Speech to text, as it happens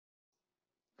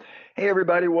Hey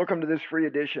everybody, welcome to this free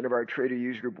edition of our Trader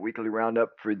Use Group Weekly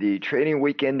Roundup for the trading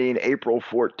week ending April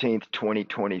 14th,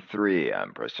 2023.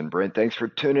 I'm Preston Brent. Thanks for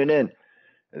tuning in.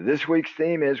 This week's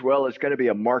theme is, well, it's going to be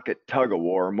a market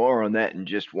tug-of-war. More on that in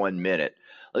just 1 minute.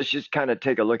 Let's just kind of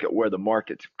take a look at where the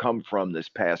markets come from this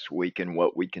past week and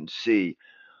what we can see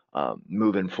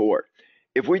moving forward.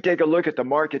 If we take a look at the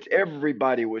markets,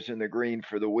 everybody was in the green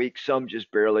for the week, some just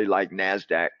barely, like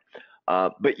NASDAQ.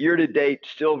 But year to date,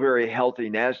 still very healthy.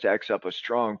 NASDAQ's up a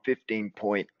strong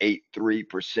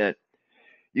 15.83%.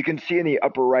 You can see in the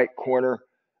upper right corner,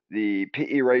 the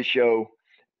PE ratio,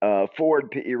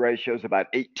 forward PE ratio is about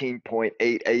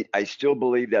 18.88. I still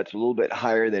believe that's a little bit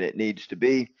higher than it needs to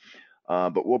be,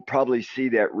 but we'll probably see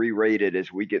that re-rated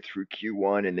as we get through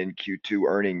Q1 and then Q2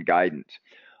 earning guidance.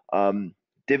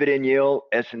 Dividend yield,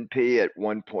 S&P at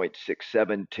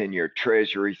 1.67, 10-year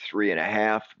Treasury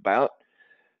 3.5 about.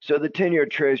 So the 10-year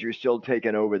Treasury is still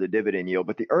taking over the dividend yield,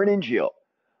 but the earnings yield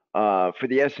for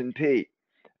the S&P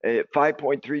at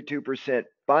 5.32%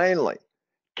 finally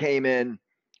came in.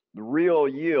 The real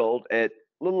yield at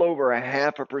a little over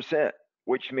 0.5%,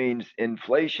 which means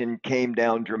inflation came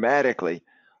down dramatically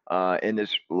in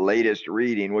this latest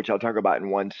reading, which I'll talk about in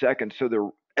 1 second. So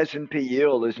the S&P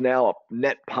yield is now a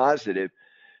net positive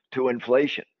to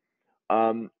inflation.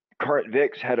 Current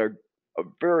VIX had a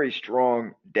very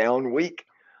strong down week.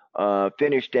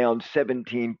 Finished down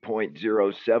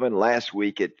 17.07. Last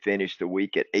week it finished the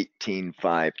week at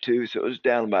 18.52, so it was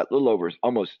down about a little over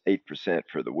almost 8%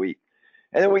 for the week.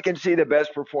 And then we can see the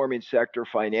best performing sector,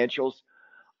 financials.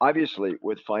 Obviously,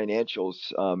 with financials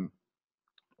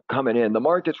coming in, the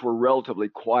markets were relatively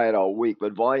quiet all week,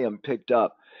 but volume picked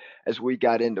up as we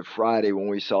got into Friday when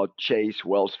we saw Chase,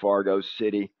 Wells Fargo,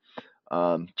 Citi,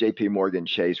 JPMorgan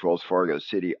Chase, Wells Fargo,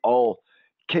 Citi, all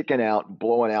kicking out,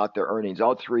 blowing out their earnings.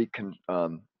 All three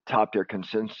topped their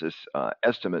consensus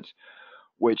estimates,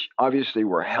 which obviously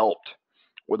were helped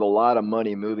with a lot of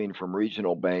money moving from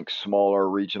regional banks, smaller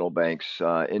regional banks,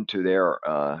 into their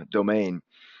domain.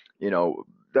 You know,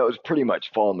 that was pretty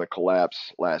much following the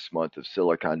collapse last month of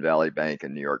Silicon Valley Bank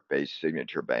and New York-based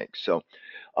Signature Bank. So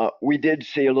we did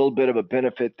see a little bit of a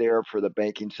benefit there for the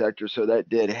banking sector, so that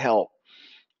did help.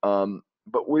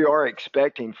 But we are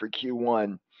expecting for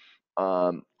Q1,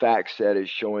 FactSet is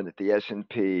showing that the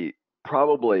S&P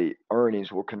probably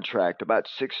earnings will contract about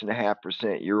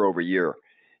 6.5% year over year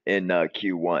in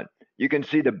Q1. You can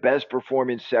see the best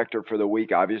performing sector for the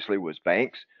week obviously was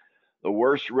banks. The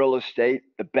worst, real estate.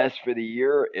 The best for the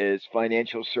year is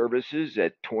financial services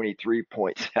at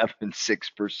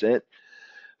 23.76%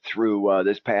 through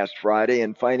this past Friday,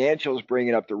 and financials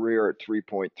bringing up the rear at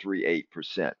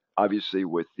 3.38%. Obviously,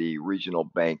 with the regional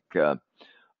bank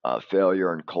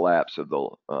failure and collapse of the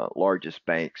largest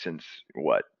bank since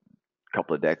a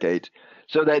couple of decades.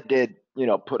 So that did,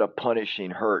 put a punishing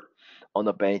hurt on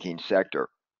the banking sector.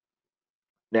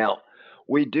 Now,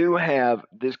 we do have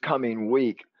this coming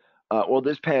week,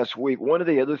 this past week, one of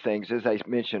the other things, as I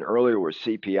mentioned earlier, was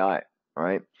CPI,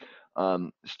 right?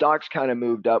 Stocks kind of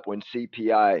moved up when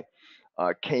CPI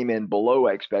came in below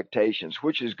expectations,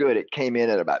 which is good. It came in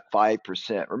at about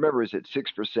 5%. Remember, it's at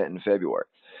 6% in February.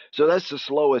 So that's the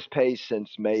slowest pace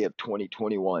since May of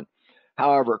 2021.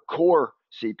 However, core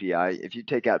CPI, if you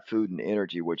take out food and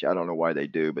energy, which I don't know why they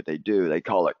do, but they do, they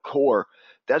call it core.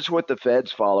 That's what the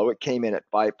feds follow. It came in at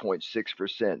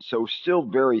 5.6%. So still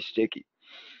very sticky.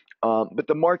 But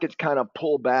the markets kind of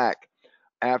pull back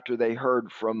after they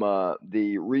heard from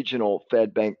the regional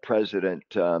Fed Bank president,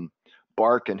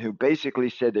 Barkin, who basically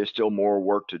said there's still more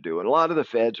work to do. And a lot of the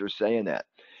feds are saying that.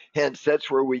 Hence,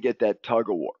 that's where we get that tug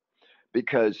of war,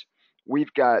 because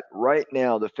we've got right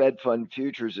now the Fed Fund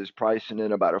Futures is pricing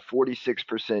in about a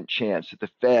 46% chance that the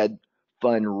Fed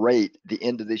Fund rate at the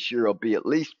end of this year will be at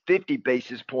least 50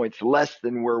 basis points less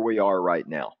than where we are right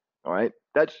now. All right,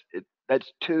 that's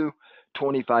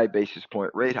 25 basis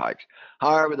point rate hikes.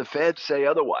 However, the Feds say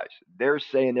otherwise. They're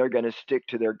saying they're going to stick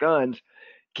to their guns,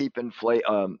 keep the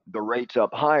rates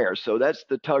up higher. So that's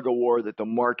the tug of war that the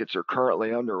markets are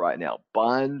currently under right now.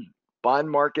 Bond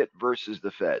market versus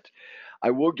the Feds.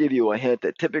 I will give you a hint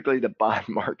that typically the bond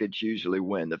markets usually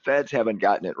win. The Feds haven't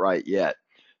gotten it right yet.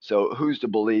 So who's to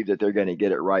believe that they're going to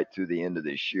get it right through the end of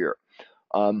this year?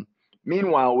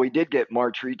 Meanwhile, we did get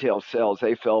March retail sales.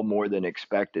 They fell more than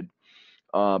expected.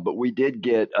 But we did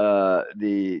get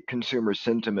the consumer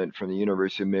sentiment from the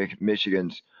University of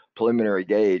Michigan's preliminary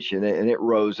gauge, and it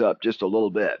rose up just a little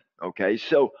bit. Okay,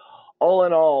 so all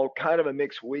in all, kind of a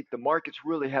mixed week. The markets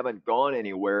really haven't gone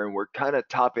anywhere, and we're kind of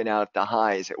topping out at the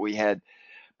highs that we had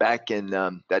back in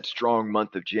that strong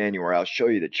month of January. I'll show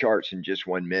you the charts in just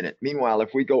 1 minute. Meanwhile,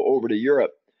 if we go over to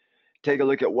Europe, take a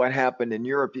look at what happened in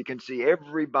Europe, you can see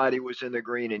everybody was in the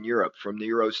green in Europe, from the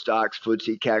Euro stocks,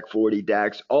 FTSE, CAC 40,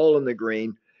 DAX, all in the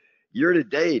green. Year to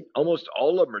date, almost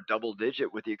all of them are double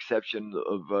digit, with the exception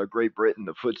of Great Britain,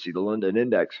 the FTSE, the London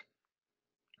index.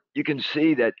 You can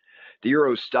see that the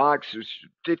Euro stocks, there's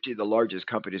 50 of the largest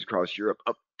companies across Europe,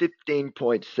 up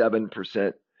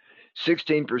 15.7%,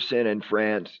 16% in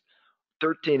France,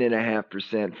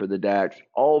 13.5% for the DAX,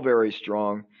 all very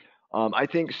strong. I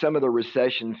think some of the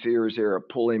recession fears there are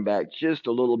pulling back just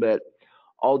a little bit,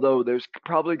 although there's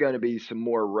probably going to be some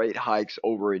more rate hikes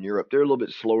over in Europe. They're a little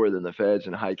bit slower than the Feds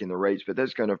in hiking the rates, but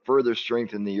that's going to further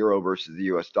strengthen the euro versus the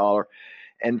US dollar.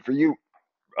 And for you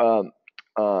um,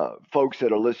 folks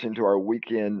that are listening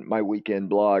to my weekend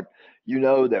blog, you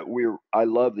know that I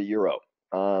love the euro.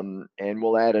 And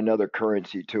we'll add another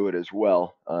currency to it as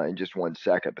well in just one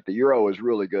second. But the euro is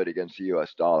really good against the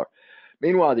US dollar.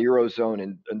 Meanwhile, the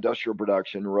Eurozone industrial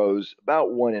production rose about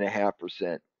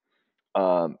 1.5%,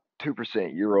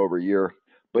 2% year over year,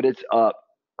 but it's up,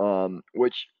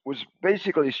 which was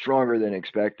basically stronger than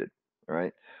expected.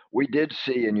 Right? We did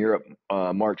see in Europe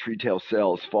March retail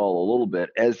sales fall a little bit,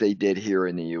 as they did here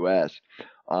in the U.S.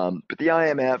 But the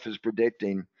IMF is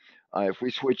predicting, if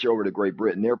we switch over to Great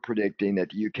Britain, they're predicting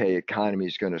that the UK economy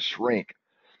is going to shrink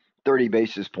 30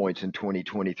 basis points in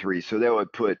 2023. So that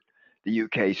would put the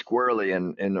UK squarely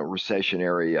in a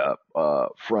recessionary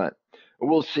front.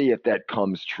 We'll see if that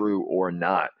comes true or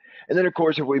not. And then, of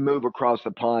course, if we move across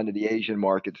the pond to the Asian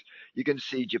markets, you can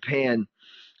see Japan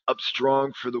up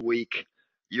strong for the week.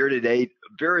 Year to date,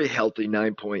 very healthy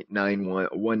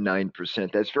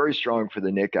 9.919%. That's very strong for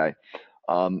the Nikkei.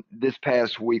 This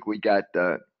past week, we got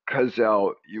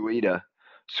Kazuo Ueda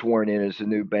sworn in as the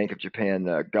new Bank of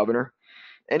Japan governor.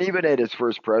 And even at his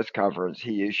first press conference,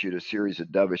 he issued a series of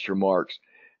dovish remarks.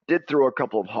 Did throw a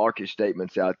couple of hawkish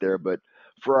statements out there, but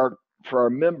for our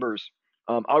members,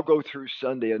 I'll go through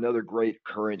Sunday another great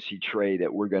currency trade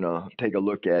that we're going to take a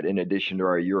look at in addition to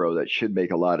our euro that should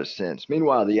make a lot of sense.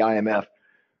 Meanwhile, the IMF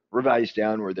revised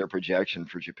downward their projection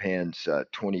for Japan's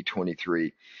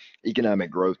 2023 economic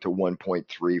growth to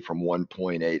 1.3 from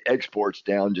 1.8. Exports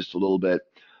down just a little bit.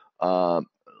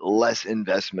 Less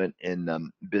investment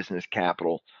in business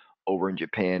capital over in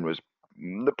Japan was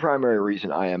the primary reason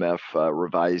IMF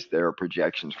revised their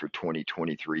projections for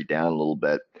 2023 down a little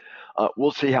bit.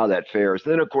 We'll see how that fares.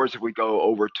 Then, of course, if we go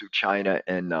over to China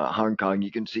and Hong Kong,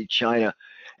 you can see China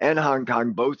and Hong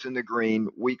Kong both in the green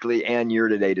weekly and year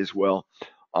to date as well.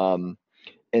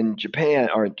 In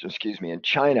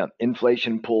China,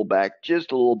 inflation pulled back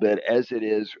just a little bit, as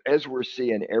we're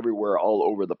seeing everywhere all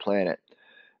over the planet.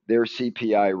 Their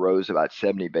CPI rose about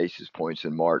 70 basis points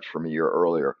in March from a year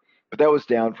earlier, but that was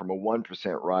down from a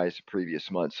 1% rise the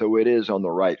previous month. So it is on the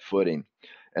right footing,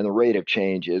 and the rate of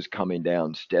change is coming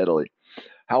down steadily.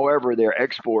 However, their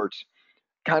exports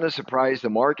kind of surprised the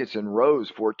markets and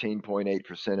rose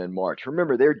 14.8% in March.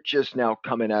 Remember, they're just now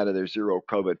coming out of their zero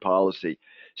COVID policy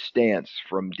stance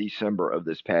from December of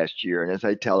this past year. And as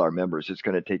I tell our members, it's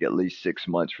going to take at least 6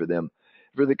 months for the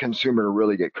consumer to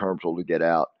really get comfortable to get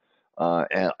out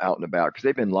and about, because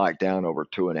they've been locked down over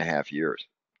 2.5 years.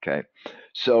 Okay.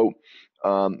 So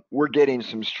we're getting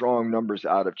some strong numbers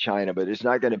out of China, but it's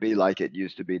not going to be like it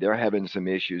used to be. They're having some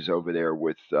issues over there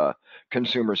with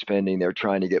consumer spending. They're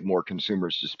trying to get more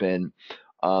consumers to spend.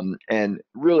 And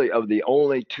really, of the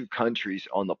only two countries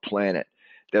on the planet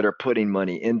that are putting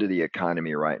money into the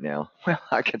economy right now, well,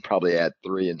 I could probably add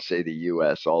three and say the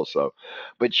US also,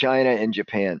 but China and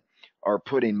Japan are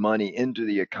putting money into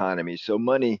the economy. So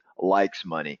money likes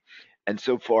money. And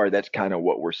so far, that's kind of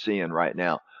what we're seeing right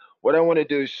now. What I want to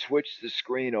do is switch the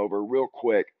screen over real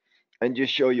quick and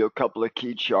just show you a couple of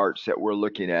key charts that we're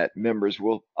looking at. Members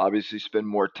will obviously spend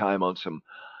more time on some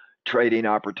trading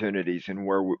opportunities and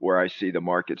where I see the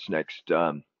markets next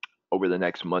over the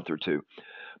next month or two.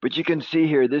 But you can see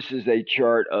here, this is a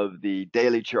chart of the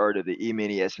daily chart of the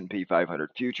E-mini S&P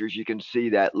 500 futures. You can see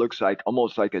that looks like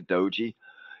almost like a doji.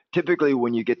 Typically,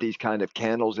 when you get these kind of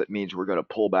candles, it means we're going to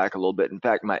pull back a little bit. In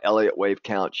fact, my Elliott wave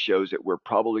count shows that we're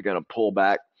probably going to pull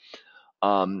back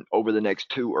over the next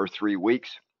 2 or 3 weeks,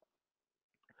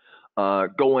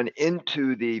 going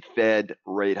into the Fed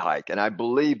rate hike. And I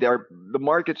believe the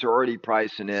markets are already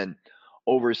pricing in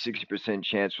over a 60%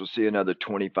 chance we'll see another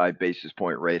 25 basis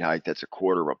point rate hike. That's a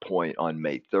quarter of a point on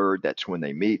May 3rd. That's when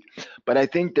they meet. But I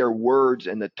think their words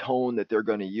and the tone that they're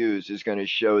going to use is going to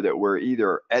show that we're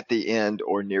either at the end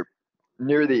or near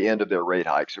the end of their rate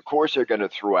hikes. Of course, they're going to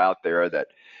throw out there that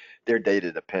they're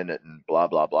data dependent and blah,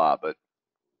 blah, blah. But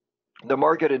the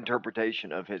market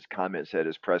interpretation of his comments at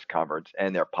his press conference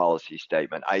and their policy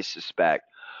statement, I suspect,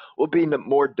 will be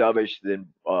more dovish than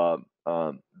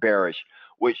bearish,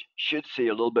 which should see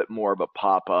a little bit more of a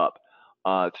pop up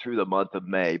through the month of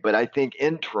May. But I think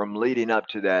interim leading up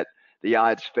to that, the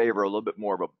odds favor a little bit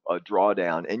more of a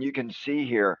drawdown. And you can see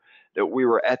here that we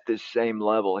were at this same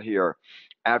level here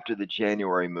after the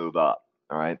January move up.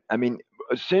 All right. I mean,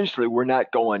 essentially, we're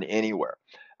not going anywhere.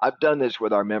 I've done this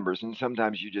with our members, and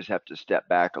sometimes you just have to step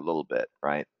back a little bit,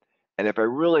 right? And if I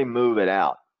really move it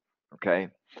out, okay,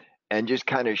 and just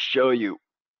kind of show you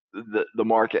the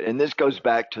market, and this goes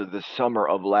back to the summer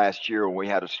of last year when we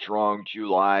had a strong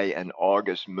July and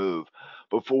August move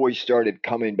before we started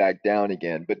coming back down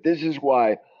again. But this is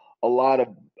why a lot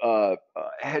of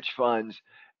hedge funds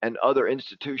and other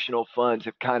institutional funds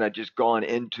have kind of just gone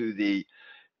into the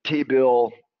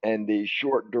T-bill and the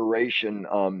short duration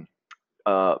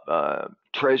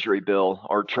treasury bill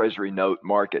or treasury note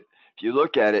market. If you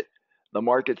look at it, the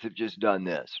markets have just done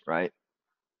this, right?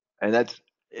 And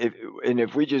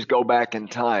if we just go back in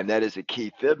time, that is a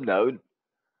key fib node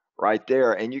right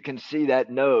there. And you can see that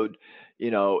node,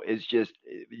 is just,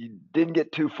 you didn't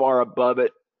get too far above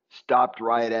it, stopped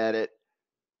right at it,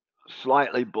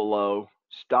 slightly below,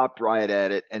 stopped right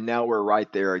at it, and now we're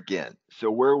right there again.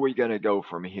 So where are we going to go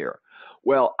from here?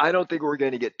 Well, I don't think we're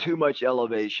going to get too much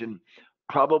elevation.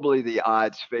 Probably the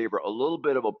odds favor a little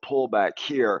bit of a pullback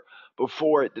here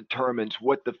before it determines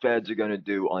what the Feds are going to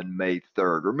do on May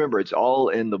 3rd. Remember, it's all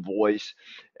in the voice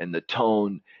and the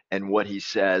tone and what he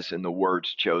says and the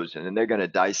words chosen. And they're going to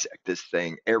dissect this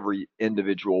thing, every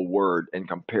individual word, and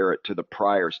compare it to the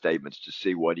prior statements to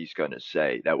see what he's going to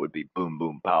say. That would be Boom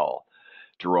Boom Powell,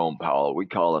 Jerome Powell. We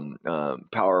call him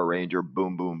Power Ranger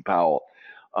Boom Boom Powell.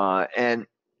 And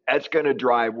that's going to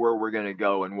drive where we're going to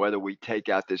go and whether we take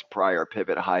out this prior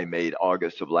pivot high made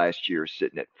August of last year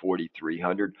sitting at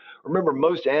 4,300. Remember,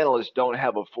 most analysts don't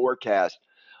have a forecast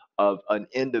of an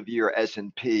end of year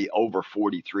S&P over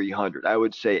 4,300. I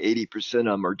would say 80% of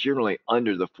them are generally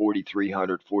under the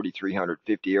 4,300,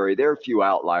 4,350 area. There are a few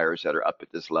outliers that are up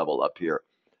at this level up here,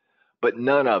 but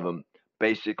none of them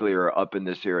basically are up in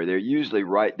this area. They're usually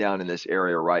right down in this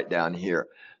area, right down here.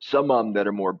 Some of them that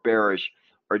are more bearish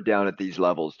are down at these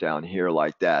levels down here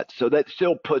like that. So that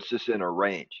still puts us in a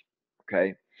range,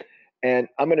 okay? And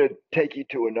I'm going to take you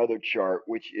to another chart,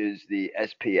 which is the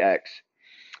SPX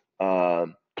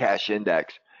cash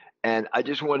index. And I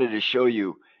just wanted to show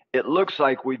you, it looks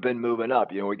like we've been moving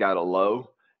up. We got a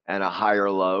low and a higher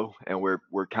low, and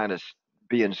we're kind of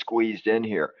being squeezed in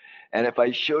here. And if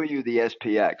I show you the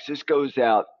SPX, this goes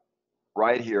out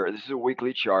right here. This is a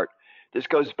weekly chart. This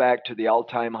goes back to the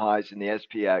all-time highs in the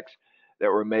SPX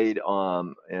that were made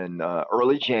in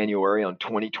early January on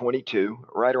 2022,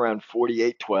 right around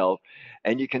 48.12.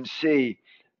 And you can see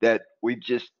that we've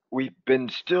been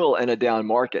still in a down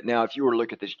market. Now, if you were to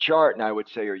look at this chart, and I would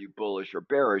say, are you bullish or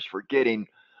bearish, forgetting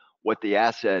what the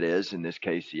asset is, in this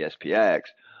case, the SPX,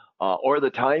 or the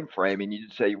time frame, and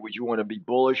you'd say, would you want to be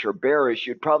bullish or bearish?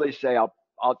 You'd probably say, I'll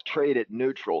trade it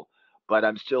neutral, but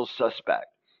I'm still suspect.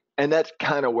 And that's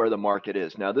kind of where the market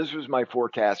is. Now, this was my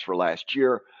forecast for last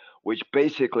year, which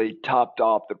basically topped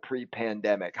off the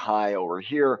pre-pandemic high over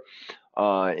here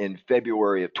in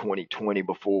February of 2020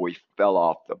 before we fell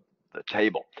off the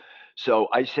table. So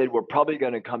I said, we're probably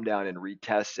going to come down and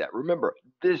retest that. Remember,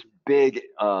 this big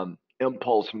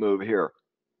impulse move here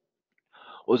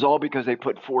was all because they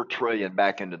put $4 trillion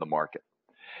back into the market.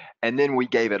 And then we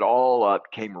gave it all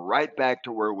up, came right back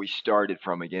to where we started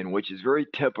from again, which is very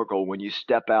typical when you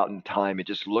step out in time and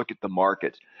just look at the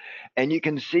markets. And you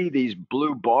can see these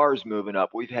blue bars moving up.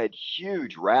 We've had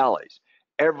huge rallies.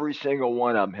 Every single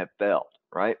one of them have failed,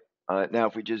 right? Now,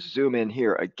 if we just zoom in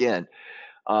here again,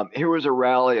 here was a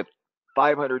rally of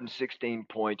 516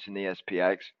 points in the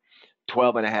SPX,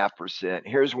 12.5%.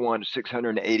 Here's one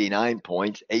 689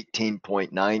 points,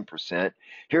 18.9%.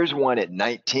 Here's one at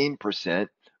 19%,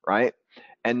 right?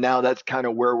 And now that's kind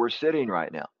of where we're sitting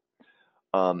right now.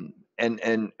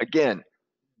 And again,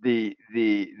 the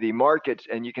markets,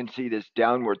 and you can see this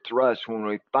downward thrust when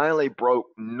we finally broke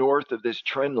north of this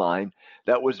trend line.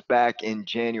 That was back in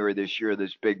January this year,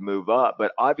 this big move up.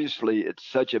 But obviously, it's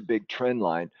such a big trend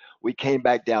line. We came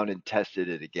back down and tested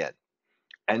it again.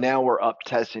 And now we're up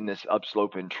testing this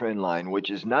upsloping trend line, which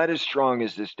is not as strong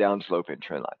as this downsloping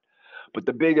trend line. But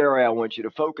the big area I want you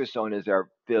to focus on is our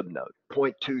fib node,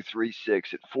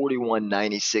 0.236 at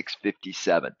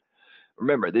 41.9657.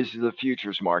 Remember, this is the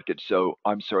futures market, so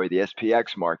I'm sorry, the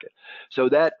SPX market. So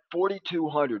that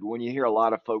 4,200, when you hear a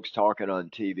lot of folks talking on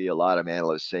TV, a lot of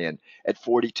analysts saying at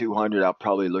 4,200, I'll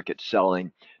probably look at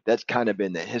selling. That's kind of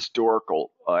been the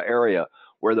historical area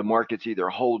where the markets either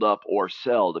hold up or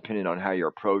sell, depending on how you're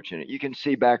approaching it. You can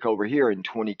see back over here in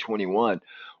 2021,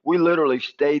 We literally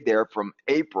stayed there from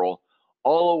April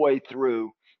all the way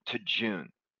through to June.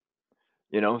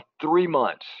 3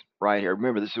 months right here.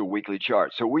 Remember, this is a weekly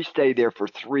chart. So we stayed there for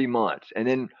 3 months, and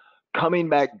then coming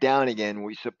back down again,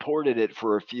 we supported it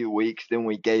for a few weeks, then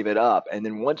we gave it up. And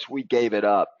then once we gave it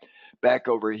up back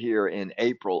over here in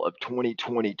April of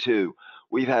 2022,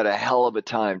 we've had a hell of a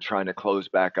time trying to close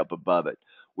back up above it.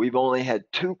 We've only had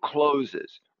 2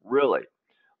 closes really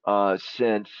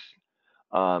since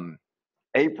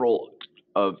April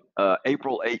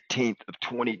 18th of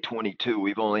 2022.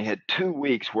 We've only had 2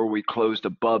 weeks where we closed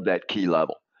above that key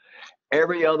level.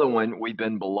 Every other one, we've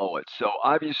been below it. So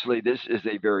obviously, this is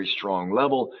a very strong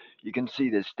level. You can see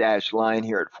this dashed line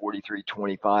here at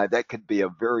 43.25. That could be a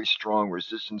very strong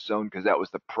resistance zone because that was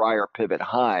the prior pivot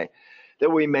high that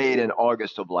we made in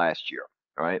August of last year.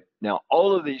 All right. Now,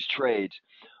 all of these trades,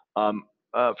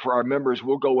 for our members,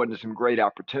 we'll go into some great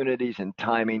opportunities and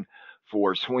timing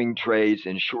for swing trades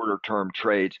and shorter term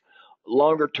trades.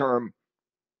 Longer term,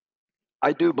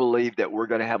 I do believe that we're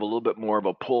going to have a little bit more of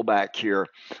a pullback here.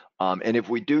 And if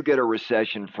we do get a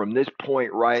recession from this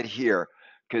point right here,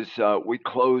 because we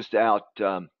closed out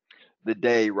the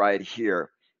day right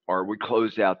here, or we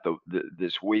closed out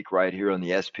this week right here on the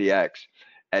SPX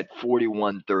at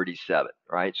 41.37,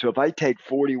 right? So if I take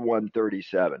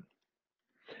 41.37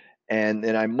 and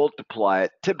then I multiply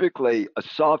it, typically a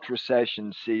soft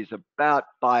recession sees about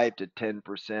 5 to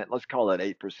 10%. Let's call it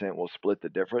 8%. We'll split the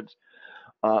difference.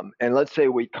 And let's say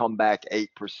we come back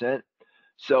 8%.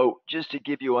 So just to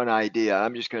give you an idea,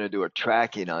 I'm just going to do a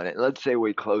tracking on it. Let's say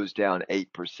we close down 8%.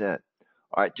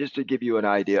 All right, just to give you an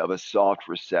idea of a soft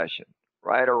recession,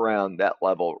 right around that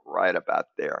level, right about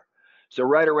there. So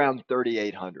right around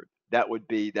 3,800, that would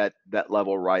be that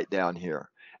level right down here.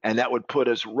 And that would put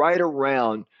us right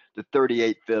around the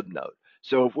 38 fib node.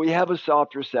 So if we have a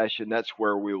soft recession, that's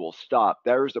where we will stop.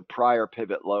 There's a prior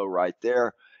pivot low right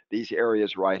there. These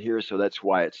areas right here. So that's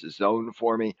why it's a zone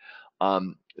for me.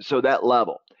 So that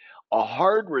level. A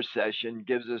hard recession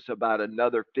gives us about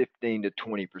another 15 to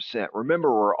 20%.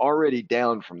 Remember, we're already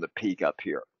down from the peak up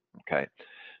here. Okay.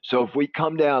 So if we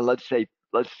come down, let's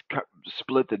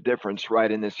split the difference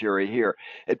right in this area here.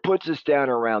 It puts us down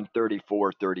around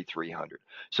 34, 3,300.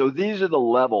 So these are the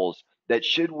levels that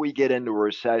should we get into a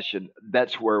recession,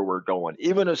 that's where we're going,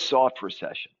 even a soft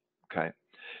recession. Okay.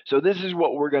 So this is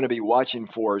what we're going to be watching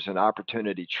for as an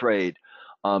opportunity trade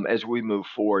as we move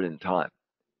forward in time.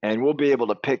 And we'll be able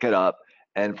to pick it up.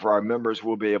 And for our members,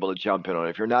 we'll be able to jump in on it.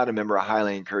 If you're not a member, I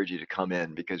highly encourage you to come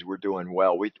in because we're doing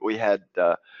well. We had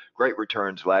great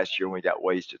returns last year, and we got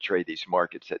ways to trade these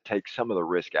markets that take some of the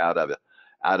risk out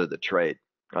of the trade.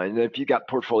 And if you got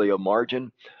portfolio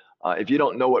margin, if you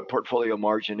don't know what portfolio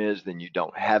margin is, then you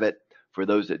don't have it. For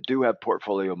those that do have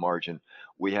portfolio margin,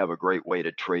 we have a great way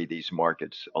to trade these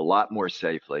markets a lot more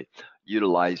safely,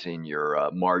 utilizing your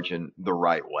margin the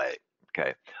right way.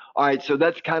 Okay. All right. So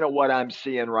that's kind of what I'm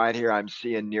seeing right here. I'm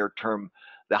seeing near term,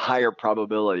 the higher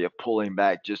probability of pulling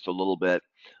back just a little bit.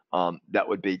 That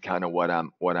would be kind of what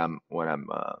I'm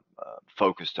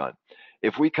focused on.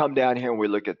 If we come down here and we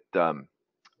look at the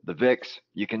VIX,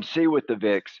 you can see with the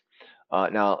VIX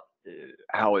now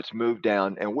how it's moved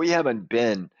down, and we haven't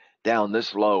been down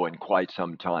this low in quite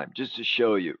some time. Just to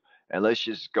show you, and let's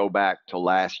just go back to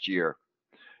last year.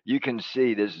 You can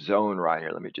see this zone right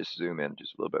here. Let me just zoom in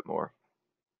just a little bit more.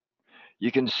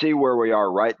 You can see where we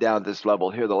are right down this level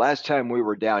here. The last time we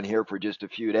were down here for just a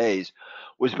few days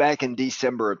was back in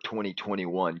December of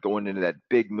 2021, going into that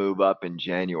big move up in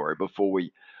January before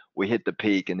we hit the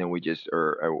peak, and then we just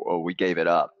or we gave it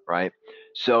up, right?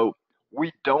 So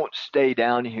we don't stay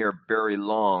down here very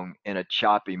long in a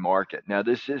choppy market. Now,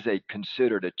 this is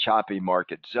considered a choppy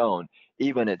market zone,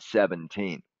 even at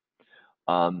 17.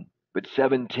 But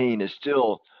 17 is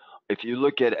still, if you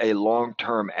look at a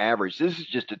long-term average, this is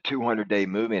just a 200-day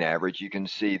moving average. You can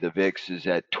see the VIX is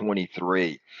at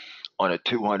 23 on a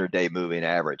 200-day moving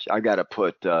average. I got to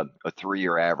put a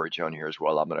 3-year average on here as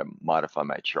well. I'm going to modify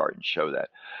my chart and show that.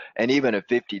 And even a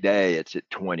 50-day, it's at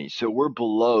 20. So we're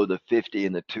below the 50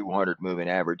 and the 200 moving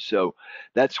average. So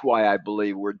that's why I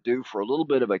believe we're due for a little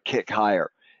bit of a kick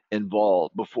higher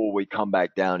involved before we come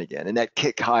back down again. And that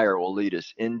kick higher will lead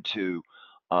us into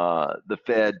the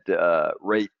Fed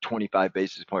rate 25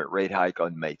 basis point rate hike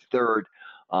on May 3rd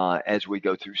as we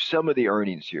go through some of the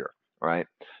earnings here, right?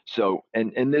 So,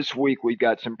 and this week we've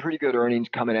got some pretty good earnings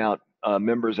coming out.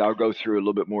 Members, I'll go through a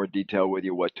little bit more detail with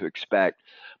you what to expect.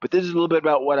 But this is a little bit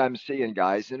about what I'm seeing,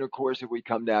 guys. And of course, if we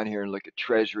come down here and look at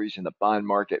treasuries in the bond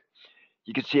market,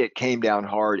 you can see it came down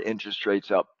hard, interest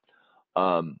rates up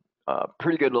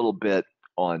pretty good little bit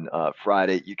on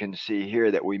Friday. You can see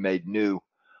here that we made new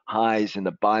highs in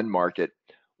the bond market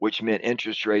which meant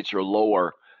interest rates are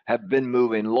lower, have been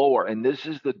moving lower. And this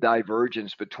is the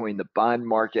divergence between the bond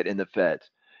market and the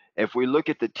Feds. If we look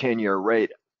at the 10-year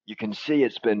rate, you can see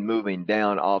it's been moving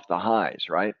down off the highs,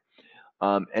 right?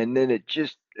 And then it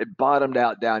bottomed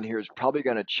out down here. It's probably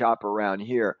going to chop around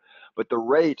here. But the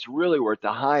rates really were at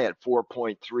the high at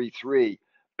 4.33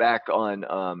 back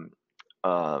on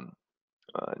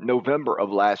November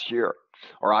of last year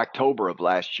or October of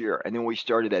last year. And then we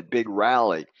started that big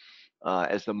rally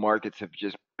as the markets have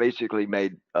just basically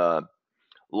made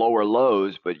lower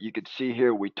lows. But you could see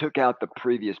here we took out the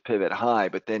previous pivot high,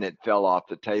 but then it fell off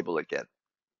the table again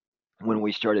when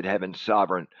we started having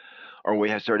sovereign, or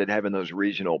we started having those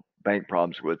regional bank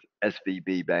problems with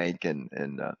SVB Bank and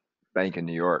Bank in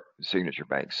New York, Signature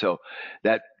Bank. So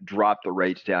that dropped the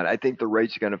rates down. I think the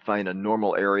rates are going to find a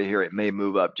normal area here. It may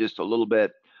move up just a little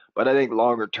bit, but I think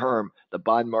longer term, the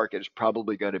bond market is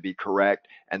probably going to be correct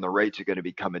and the rates are going to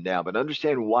be coming down. But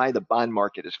understand why the bond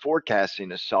market is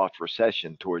forecasting a soft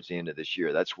recession towards the end of this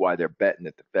year. That's why they're betting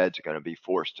that the Feds are going to be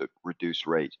forced to reduce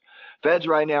rates. Feds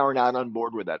right now are not on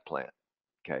board with that plan.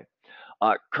 Okay.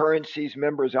 Currencies,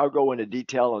 members, I'll go into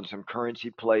detail on some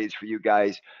currency plays for you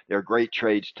guys. They're great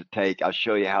trades to take. I'll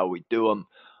show you how we do them.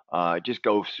 Just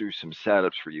go through some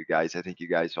setups for you guys. I think you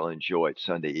guys will enjoy it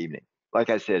Sunday evening. Like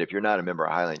I said, if you're not a member,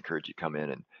 I highly encourage you to come in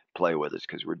and play with us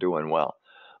because we're doing well.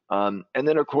 And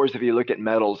then, of course, if you look at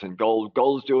metals and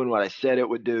gold's doing what I said it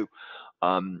would do.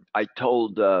 I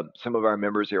told some of our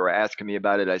members, they were asking me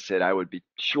about it. I said I would be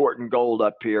short in gold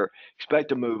up here, expect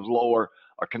to move lower,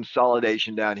 a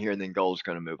consolidation down here, and then gold's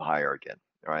going to move higher again.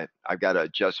 All right. I've got to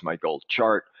adjust my gold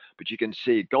chart, but you can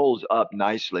see gold's up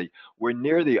nicely. We're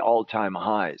near the all-time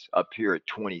highs up here at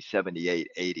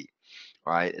 2078.80.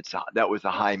 All right. That was a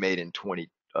high made in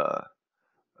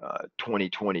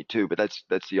 2022, but that's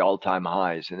the all-time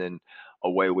highs. And then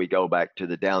away we go back to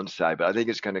the downside. But I think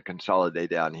it's going to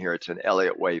consolidate down here. It's an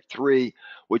Elliott wave 3,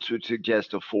 which would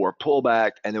suggest a 4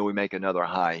 pullback, and then we make another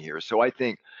high here. So I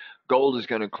think gold is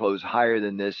going to close higher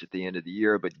than this at the end of the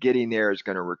year, but getting there is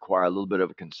going to require a little bit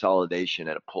of a consolidation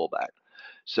and a pullback.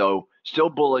 So still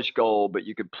bullish gold, but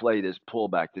you could play this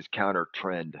pullback, this counter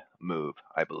trend move,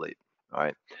 I believe. All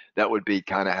right. That would be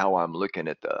kind of how I'm looking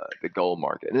at the gold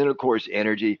market. And then, of course,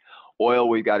 energy. Oil,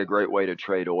 we've got a great way to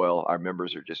trade oil. Our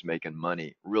members are just making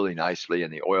money really nicely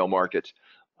in the oil markets.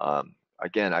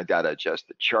 Again, I got to adjust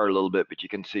the chart a little bit, but you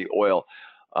can see oil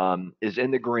is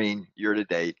in the green year to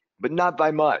date, but not by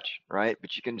much, right?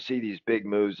 But you can see these big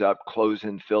moves up,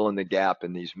 closing, filling the gap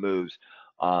in these moves.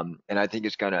 And I think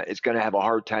it's gonna have a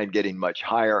hard time getting much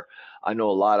higher. I know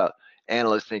a lot of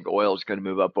analysts think oil is going to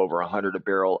move up over 100 a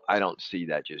barrel. I don't see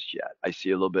that just yet. I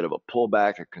see a little bit of a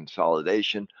pullback, a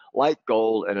consolidation, like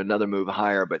gold, and another move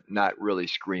higher, but not really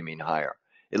screaming higher,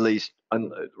 at least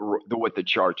what the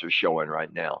charts are showing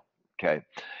right now. Okay.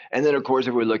 And then, of course,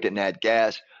 if we look at nat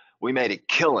gas, we made a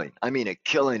killing. I mean, a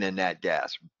killing in nat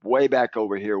gas. Way back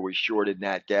over here, we shorted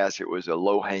nat gas. It was a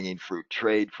low-hanging fruit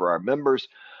trade for our members.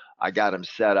 I got them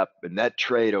set up in that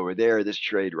trade over there, this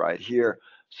trade right here.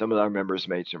 Some of our members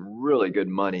made some really good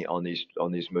money on these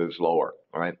moves lower.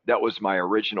 All right, that was my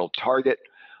original target.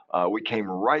 We came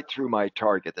right through my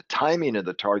target. The timing of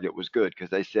the target was good because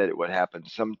they said it would happen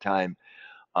sometime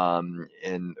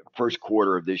in first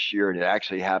quarter of this year, and it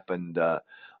actually happened.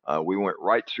 We went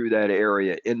right through that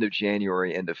area end of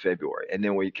January, end of February, and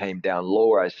then we came down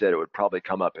lower. I said it would probably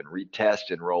come up and retest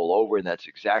and roll over, and that's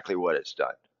exactly what it's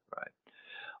done. Right.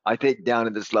 I think down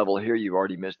at this level here, you've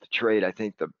already missed the trade. I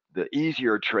think the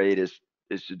easier trade is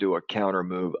to do a counter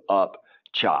move up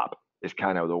chop is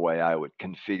kind of the way I would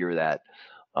configure that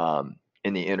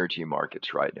in the energy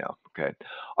markets right now. Okay.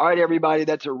 All right, everybody,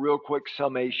 that's a real quick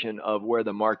summation of where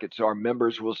the markets are.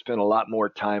 Members will spend a lot more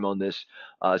time on this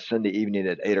Sunday evening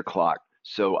at 8 o'clock.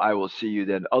 So I will see you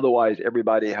then. Otherwise,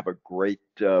 everybody have a great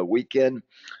weekend.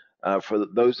 For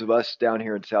those of us down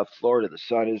here in South Florida, the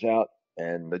sun is out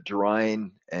and the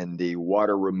drying and the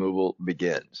water removal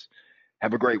begins.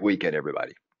 Have a great weekend,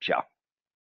 everybody. Ciao.